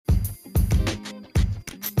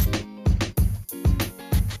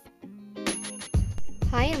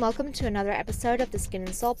Hi, and welcome to another episode of the Skin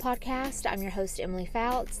and Soul podcast. I'm your host, Emily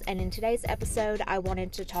Fouts, and in today's episode, I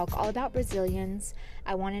wanted to talk all about Brazilians.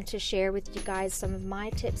 I wanted to share with you guys some of my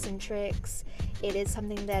tips and tricks. It is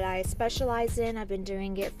something that I specialize in. I've been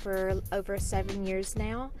doing it for over 7 years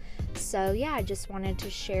now. So yeah, I just wanted to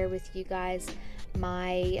share with you guys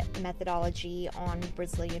my methodology on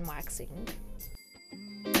Brazilian waxing.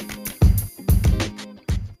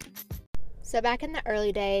 So back in the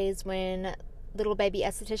early days when little baby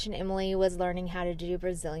esthetician Emily was learning how to do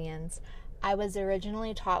Brazilians, I was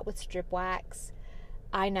originally taught with strip wax.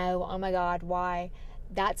 I know, oh my God, why?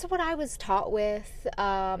 That's what I was taught with,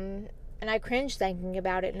 and I cringe thinking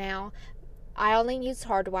about it now. I only use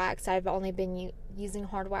hard wax. I've only been using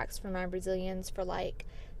hard wax for my Brazilians for like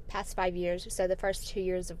past 5 years. So the first 2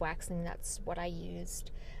 years of waxing, that's what I used.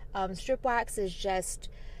 Strip wax is just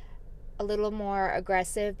a little more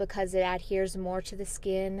aggressive because it adheres more to the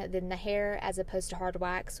skin than the hair as opposed to hard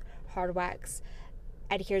wax. Hard wax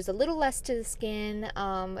adheres a little less to the skin.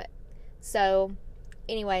 So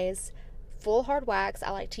anyways, full hard wax,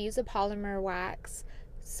 I like to use a polymer wax.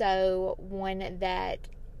 So one that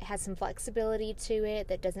has some flexibility to it,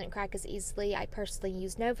 that doesn't crack as easily. I personally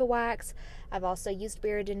use Nova Wax. I've also used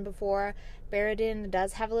Baraden before. Baraden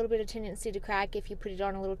does have a little bit of tendency to crack if you put it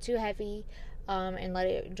on a little too heavy and let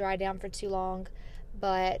it dry down for too long.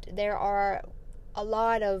 But there are a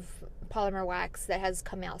lot of polymer wax that has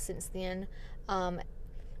come out since then.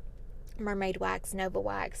 Mermaid Wax, Nova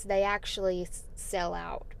Wax, they actually sell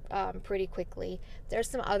out pretty quickly. There's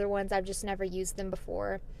some other ones, I've just never used them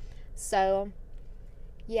before. So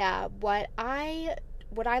yeah, what I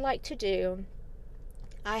like to do,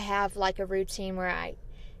 I have like a routine where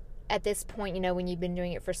at this point, you know, when you've been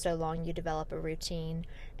doing it for so long, you develop a routine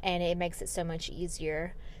and it makes it so much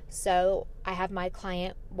easier. So I have my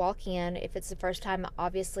client walk in. If it's the first time,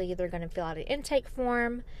 obviously they're going to fill out an intake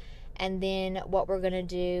form. And then what we're going to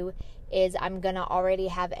do is I'm going to already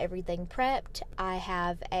have everything prepped. I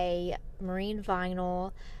have a marine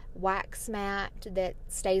vinyl wax mat that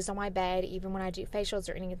stays on my bed even when I do facials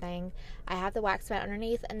or anything. I have the wax mat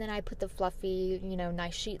underneath, and then I put the fluffy,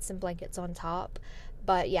 nice sheets and blankets on top.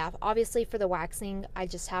 But yeah, obviously for the waxing, I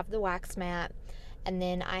just have the wax mat, and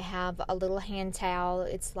then I have a little hand towel.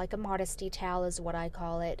 It's like a modesty towel is what I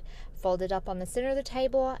call it, folded up on the center of the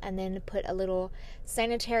table, and then put a little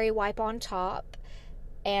sanitary wipe on top.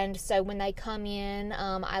 And so when they come in,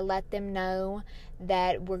 I let them know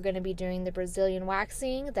that we're going to be doing the Brazilian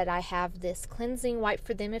waxing, that I have this cleansing wipe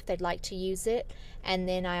for them if they'd like to use it. And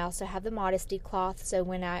then I also have the modesty cloth, so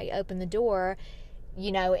when I open the door,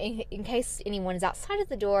 in case anyone is outside of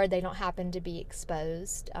the door, they don't happen to be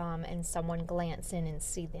exposed and someone glance in and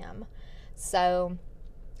see them. So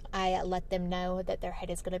I let them know that their head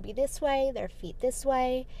is going to be this way, their feet this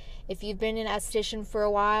way. If you've been an esthetician for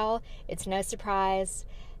a while, it's no surprise.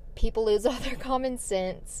 People lose all their common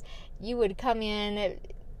sense. You would come in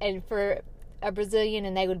and for a Brazilian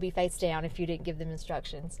and they would be face down if you didn't give them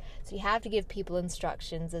instructions. So you have to give people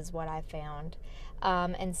instructions is what I found.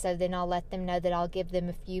 And so then I'll let them know that I'll give them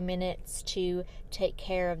a few minutes to take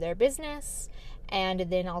care of their business, and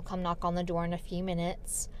then I'll come knock on the door in a few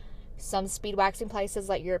minutes. Some speed waxing places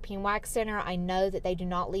like European Wax Center, I know that they do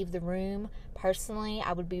not leave the room. Personally,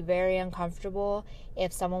 I would be very uncomfortable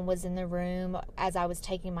if someone was in the room as I was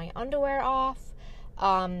taking my underwear off.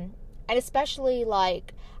 And especially,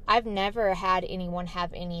 I've never had anyone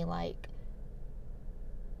have any,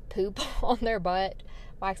 poop on their butt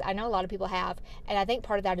wax. I know a lot of people have, and I think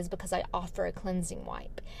part of that is because I offer a cleansing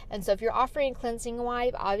wipe. And so if you're offering a cleansing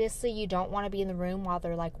wipe, obviously you don't want to be in the room while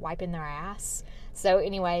they're wiping their ass. So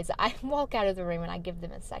anyways, I walk out of the room and I give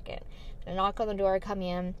them a second. I knock on the door, come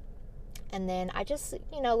in, and then I just,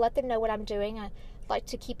 let them know what I'm doing. I like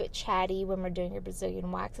to keep it chatty when we're doing a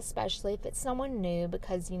Brazilian wax, especially if it's someone new,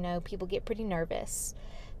 because, people get pretty nervous.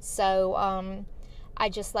 So, I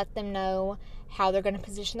just let them know how they're going to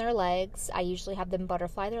position their legs. I usually have them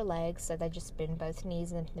butterfly their legs, so they just bend both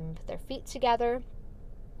knees and then put their feet together.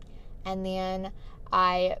 And then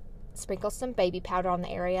I sprinkle some baby powder on the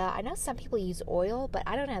area. I know some people use oil, but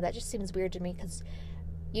I don't know. That just seems weird to me because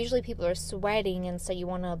usually people are sweating, and so you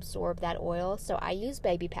want to absorb that oil. So I use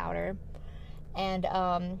baby powder. And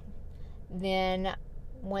then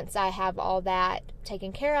once I have all that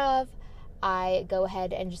taken care of, I go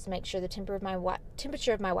ahead and just make sure the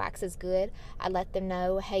temperature of my wax is good. I let them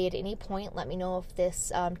know, hey, at any point, let me know if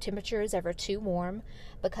this temperature is ever too warm,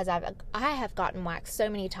 because I have gotten waxed so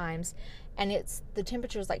many times, and the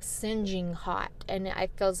temperature is like singeing hot, and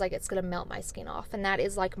it feels like it's going to melt my skin off. And that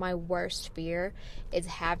is like my worst fear, is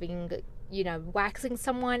having, waxing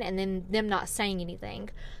someone and then them not saying anything.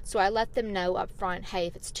 So I let them know up front, hey,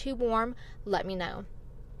 if it's too warm, let me know.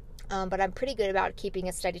 But I'm pretty good about keeping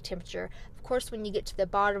a steady temperature. Of course, when you get to the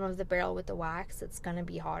bottom of the barrel with the wax, it's going to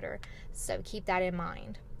be hotter. So keep that in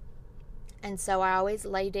mind. And so I always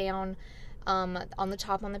lay down on the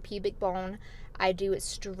top on the pubic bone. I do it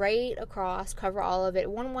straight across, cover all of it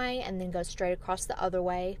one way, and then go straight across the other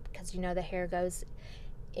way, because the hair goes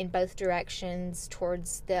in both directions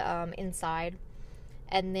towards the inside.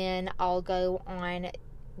 And then I'll go on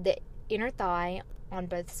the inner thigh on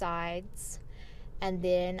both sides, and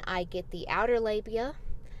then I get the outer labia,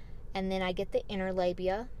 and then I get the inner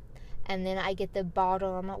labia, and then I get the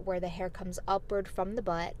bottom where the hair comes upward from the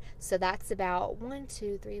butt. So that's about 1,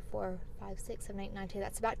 2, 3, 4, 5, 6, 7, 8, 9, 10.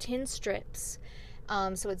 That's about 10 strips.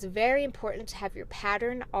 So it's very important to have your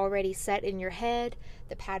pattern already set in your head,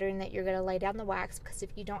 the pattern that you're going to lay down the wax, because if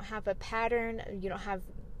you don't have a pattern, you don't have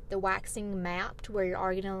the waxing mapped where you're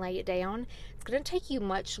already going to lay it down, it's going to take you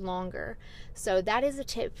much longer. So that is a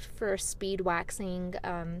tip for speed waxing,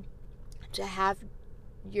 to have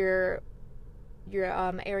your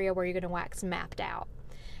area where you're going to wax mapped out.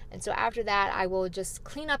 And so after that, I will just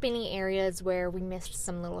clean up any areas where we missed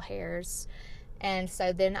some little hairs. And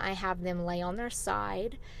so then I have them lay on their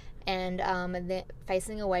side and then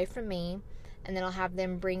facing away from me, and then I'll have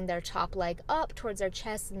them bring their top leg up towards their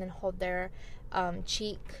chest and then hold their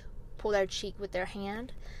pull their cheek with their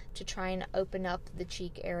hand to try and open up the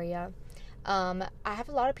cheek area. I have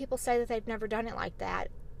a lot of people say that they've never done it like that.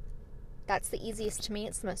 That's the easiest to me.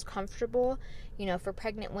 It's the most comfortable. For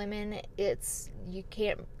pregnant women, you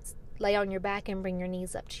can't lay on your back and bring your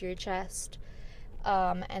knees up to your chest.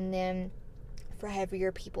 And then for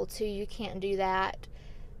heavier people too, you can't do that.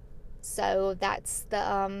 So that's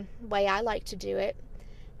the way I like to do it.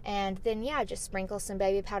 And then, just sprinkle some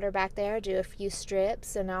baby powder back there, do a few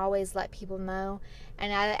strips, and I always let people know.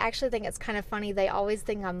 And I actually think it's kind of funny. They always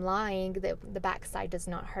think I'm lying, that the backside does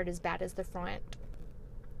not hurt as bad as the front.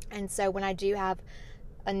 And so when I do have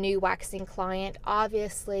a new waxing client,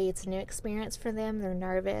 obviously it's a new experience for them. They're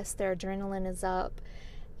nervous, their adrenaline is up,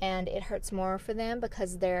 and it hurts more for them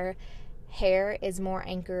because their hair is more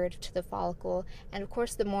anchored to the follicle. And of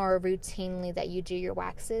course, the more routinely that you do your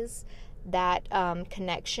waxes, that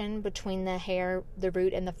connection between the hair, the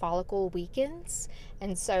root, and the follicle weakens.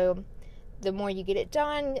 And so the more you get it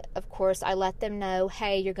done, of course, I let them know,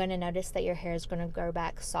 hey, you're going to notice that your hair is going to grow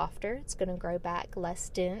back softer. It's going to grow back less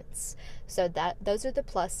dense. So those are the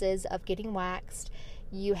pluses of getting waxed.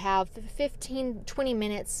 You have 15-20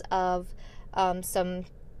 minutes of some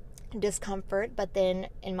discomfort, but then,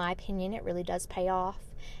 in my opinion, it really does pay off.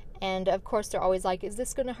 And of course, they're always like, is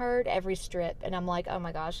this going to hurt? Every strip. And I'm like, oh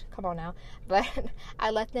my gosh, come on now. But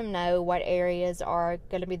I let them know what areas are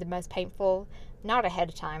going to be the most painful. Not ahead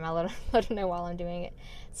of time. I let them know while I'm doing it.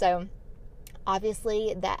 So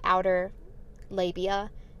obviously, the outer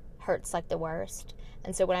labia hurts like the worst.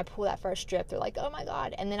 And so when I pull that first strip, they're like, oh my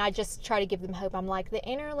God. And then I just try to give them hope. I'm like, the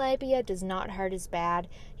inner labia does not hurt as bad.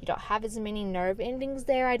 You don't have as many nerve endings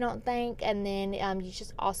there, I don't think. And then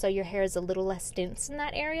your hair is a little less dense in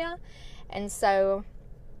that area. And so,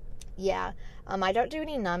 I don't do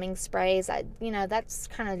any numbing sprays. That's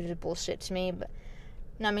kind of bullshit to me. But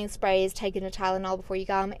numbing sprays, taking a Tylenol before you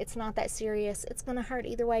come, it's not that serious. It's going to hurt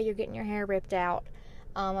either way. You're getting your hair ripped out.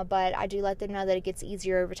 But I do let them know that it gets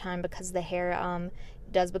easier over time because the hair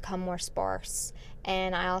does become more sparse.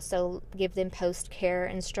 And I also give them post-care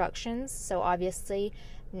instructions. So obviously,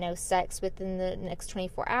 no sex within the next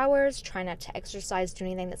 24 hours. Try not to exercise, do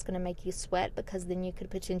anything that's going to make you sweat, because then you could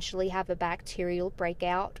potentially have a bacterial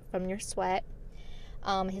breakout from your sweat.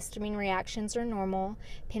 Histamine reactions are normal.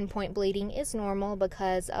 Pinpoint bleeding is normal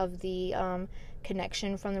because of the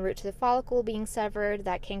connection from the root to the follicle being severed.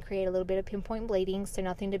 That can create a little bit of pinpoint bleeding, so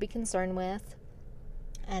nothing to be concerned with.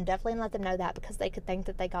 And definitely let them know that, because they could think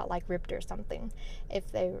that they got ripped or something if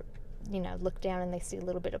they look down and they see a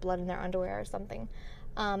little bit of blood in their underwear or something.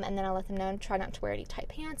 And then I let them know, try not to wear any tight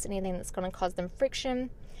pants, anything that's going to cause them friction.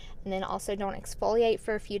 And then also don't exfoliate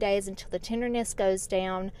for a few days until the tenderness goes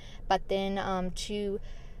down. But then to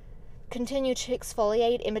continue to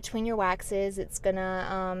exfoliate in between your waxes. It's going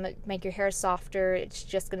to make your hair softer. It's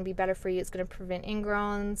just going to be better for you. It's going to prevent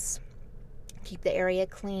ingrowns, keep the area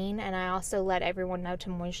clean. And I also let everyone know to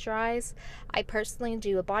moisturize. I personally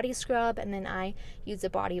do a body scrub, and then I use a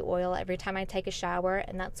body oil every time I take a shower,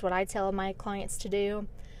 and that's what I tell my clients to do.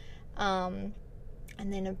 And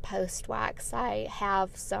then in post-wax, I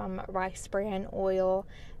have some rice bran oil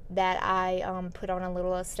that I put on a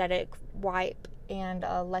little aesthetic wipe and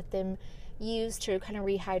let them use to kind of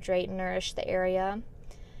rehydrate and nourish the area.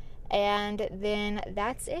 And then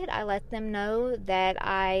that's it. I let them know that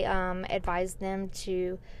I advise them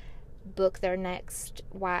to book their next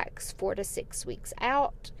wax 4 to 6 weeks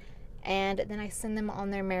out, and then I send them on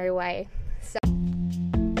their merry way.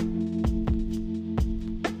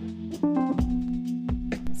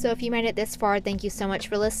 So if you made it this far, thank you so much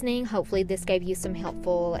for listening. Hopefully this gave you some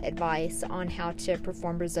helpful advice on how to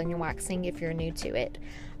perform Brazilian waxing if you're new to it.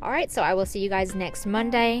 Alright, so I will see you guys next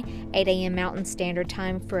Monday, 8 a.m. Mountain Standard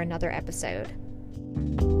Time for another episode.